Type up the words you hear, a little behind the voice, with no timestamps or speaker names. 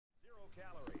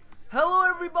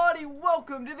everybody,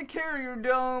 welcome to the Carrier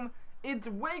Dome. It's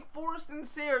Wake Forest and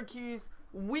Syracuse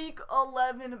Week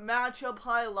 11 matchup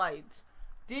highlights.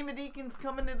 Demon Deacons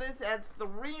coming to this at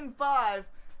 3-5,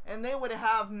 and they would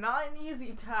have not an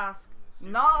easy task,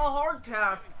 not a hard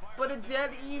task, but a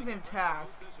dead even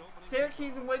task.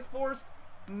 Syracuse and Wake Forest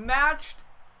matched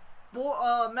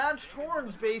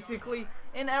horns basically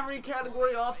in every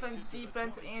category: offense,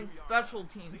 defense, and special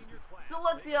teams. So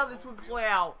let's see how this would play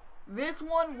out. This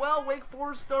one, well, Wake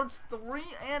Forest starts 3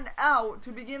 and out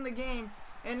to begin the game,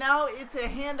 and now it's a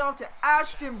handoff to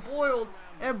Ashton Boyle,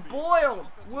 and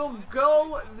Boyle will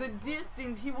go the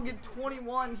distance. He will get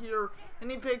 21 here, and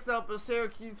he picks up a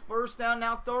Syracuse first down.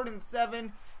 Now 3rd and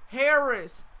 7.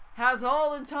 Harris has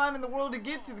all the time in the world to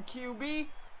get to the QB,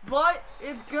 but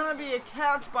it's gonna be a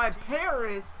catch by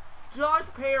Paris, Josh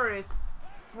Paris,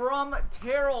 from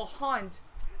Terrell Hunt.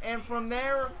 And from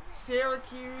there,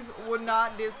 Syracuse would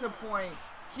not disappoint.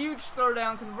 Huge 3rd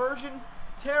down conversion.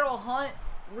 Terrell Hunt,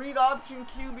 read option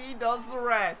QB, does the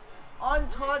rest.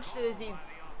 Untouched as he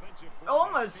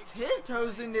almost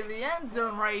tiptoes into the end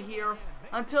zone right here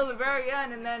until the very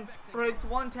end, and then breaks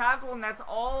one tackle, and that's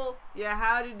all you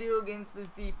had to do against this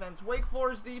defense. Wake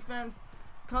Forest defense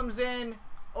comes in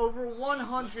over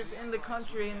 100th in the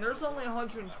country, and there's only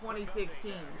 126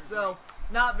 teams, so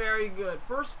not very good.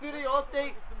 First studio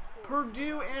update: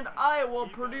 Purdue and Iowa.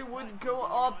 Purdue would go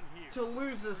up to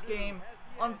lose this game.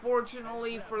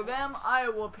 Unfortunately for them,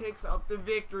 Iowa picks up the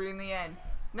victory in the end.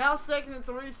 Now 2nd and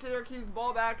 3, Syracuse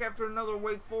ball back after another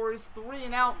Wake Forest 3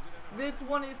 and out. This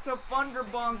one is to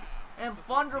Funderbunk, and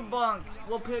Funderbunk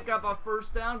will pick up a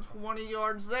first down, 20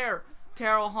 yards there.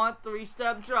 Terrell Hunt,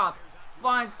 3-step drop,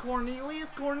 finds Cornelius.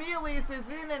 Cornelius is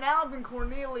in, and Alvin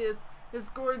Cornelius has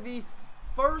scored the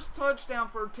first touchdown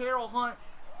for Terrell Hunt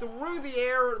through the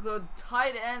air, the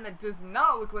tight end that does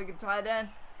not look like a tight end,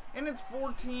 and it's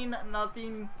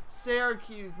 14-0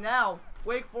 Syracuse. Now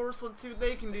Wake Forest, let's see what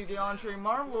they can do. DeAndre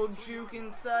Martin, little juke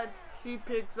inside, he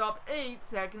picks up 8,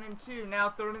 2nd and 2. Now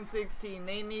 3rd and 16,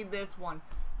 they need this one.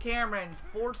 Cameron,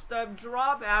 4-step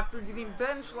drop after getting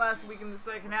benched last week in the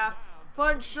second half,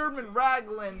 finds Sherman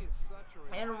Ragland,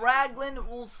 and Ragland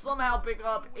will somehow pick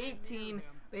up 18.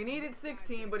 They needed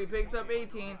 16, but he picks up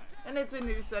 18, and it's a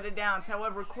new set of downs.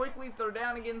 However, quickly 3rd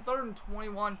down again, 3rd and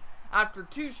 21 after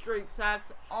 2 straight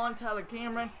sacks on Tyler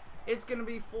Cameron. It's going to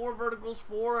be 4 verticals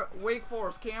for Wake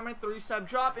Forest. Cameron, 3-step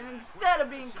drop, and instead of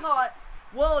being caught,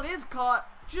 well, it is caught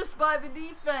just by the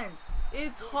defense.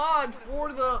 It's Hodge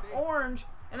for the Orange,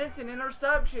 and it's an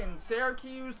interception.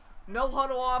 Syracuse, no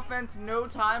huddle offense, no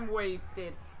time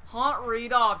wasted. Hunt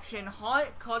read option.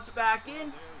 Hunt cuts back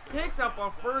in, picks up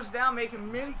a first down, making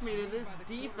mincemeat of this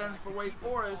defense for Wake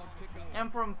Forest.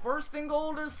 And from 1st and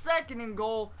goal to 2nd and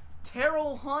goal,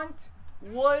 Terrell Hunt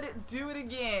would do it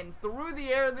again. Through the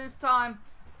air this time,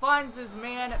 finds his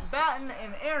man Batten,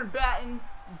 and Aaron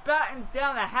Batten's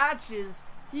down the hatches.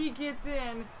 He gets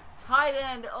in, tight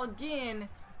end again,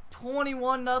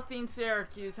 21-0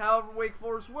 Syracuse. However, Wake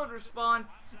Forest would respond.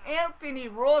 Anthony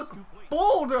Rook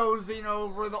bulldozing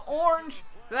over the Orange.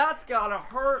 That's gotta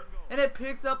hurt, and it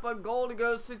picks up a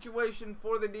goal-to-go situation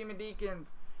for the Demon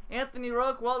Deacons. Anthony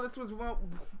Rook, well, this was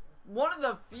one of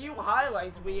the few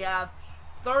highlights we have.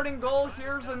 3rd and goal,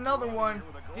 here's another one.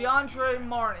 DeAndre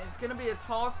Martin, it's going to be a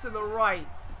toss to the right.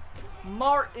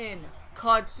 Martin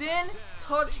cuts in,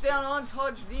 touchdown,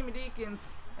 untouched Demon Deacons,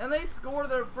 and they score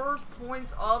their first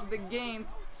points of the game.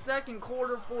 2nd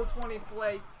quarter, 4:20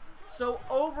 play. So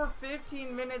over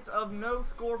 15 minutes of no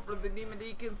score for the Demon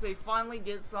Deacons. They finally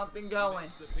get something going.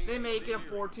 They make it a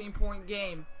 14-point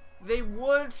game. They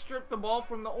would strip the ball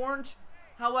from the Orange.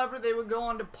 However, they would go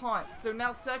on to punt. So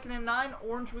now 2nd and 9,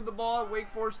 Orange with the ball at Wake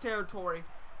Forest territory.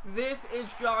 This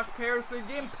is Josh Paris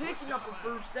again picking up a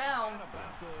first down.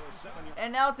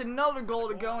 And now it's another goal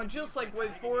to go. And just like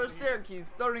Wake Forest, Syracuse,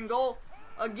 3rd and goal.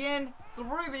 Again,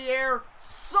 through the air,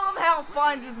 somehow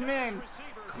finds his man.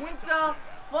 Quinta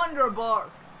Funderburk,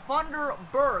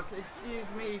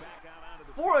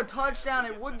 for a touchdown.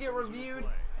 It would get reviewed,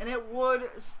 and it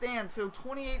would stand. So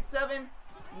 28-7,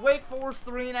 Wake Forest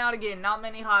 3 and out again. Not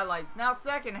many highlights. Now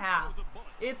 2nd half,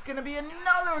 it's going to be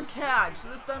another catch,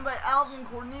 this time by Alvin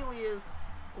Cornelius,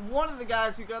 one of the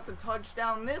guys who got the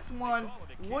touchdown. This one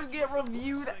would get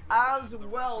reviewed as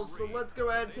well, so let's go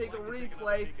ahead and take a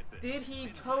replay. Did he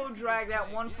toe drag that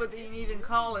 1 foot that you need in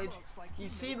college? You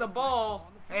see the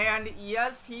ball, and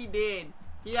yes, he did.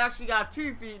 He actually got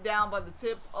 2 feet down by the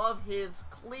tip of his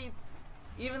cleats.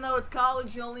 Even though it's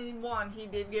college, you only need 1. He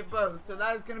did get both. So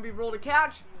that is going to be ruled a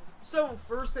catch. So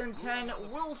 1st and 10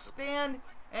 will stand.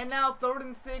 And now 3rd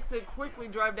and 6. They quickly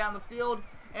drive down the field.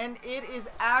 and it is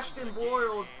Ashton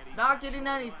Boyle not getting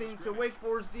anything, so Wake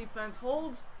Forest defense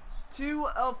holds to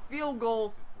a field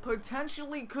goal.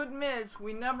 Potentially could miss,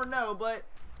 we never know, but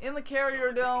in the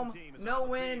Carrier Dome, no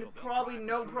win, probably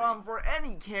no problem for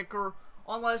any kicker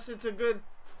unless it's a good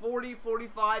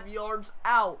 40-45 yards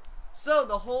out. So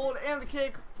the hold and the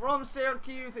kick from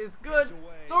Syracuse is good,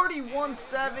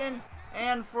 31-7,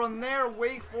 and from there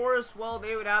Wake Forest, well,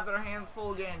 they would have their hands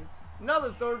full again.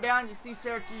 Another third down, you see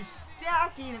Syracuse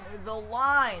stacking the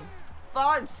line.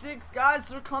 5-6 guys,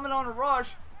 they're coming on a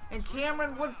rush, and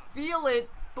Cameron would feel it,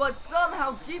 but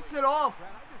somehow gets it off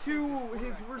to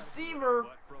his receiver.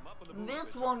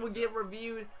 This one would get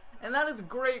reviewed, and that is a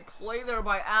great play there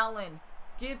by Allen.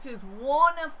 Gets his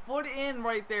 1 foot in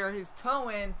right there, his toe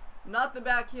in, not the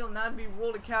back heel, not to be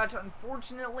ruled a catch.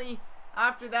 Unfortunately,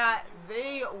 after that,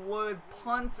 they would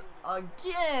punt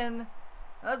again.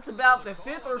 That's about the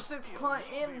 5th or 6th punt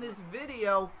in this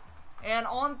video. And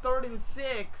on 3rd and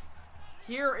 6,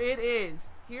 here it is.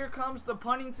 Here comes the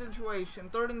punting situation.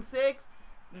 3rd and 6.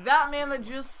 That man that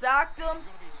just sacked him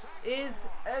is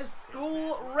a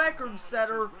school record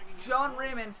setter, John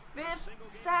Raymond. 5th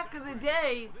sack of the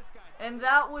day. And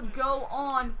that would go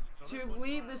on to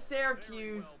lead the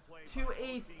Syracuse to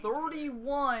a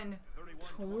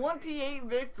 31-28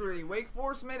 victory. Wake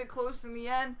Forest made it close in the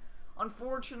end.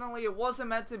 Unfortunately, it wasn't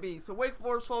meant to be. So Wake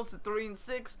Forest falls to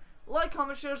 3-6. Like,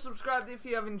 comment, share, subscribe if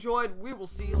you have enjoyed. We will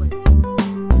see you later.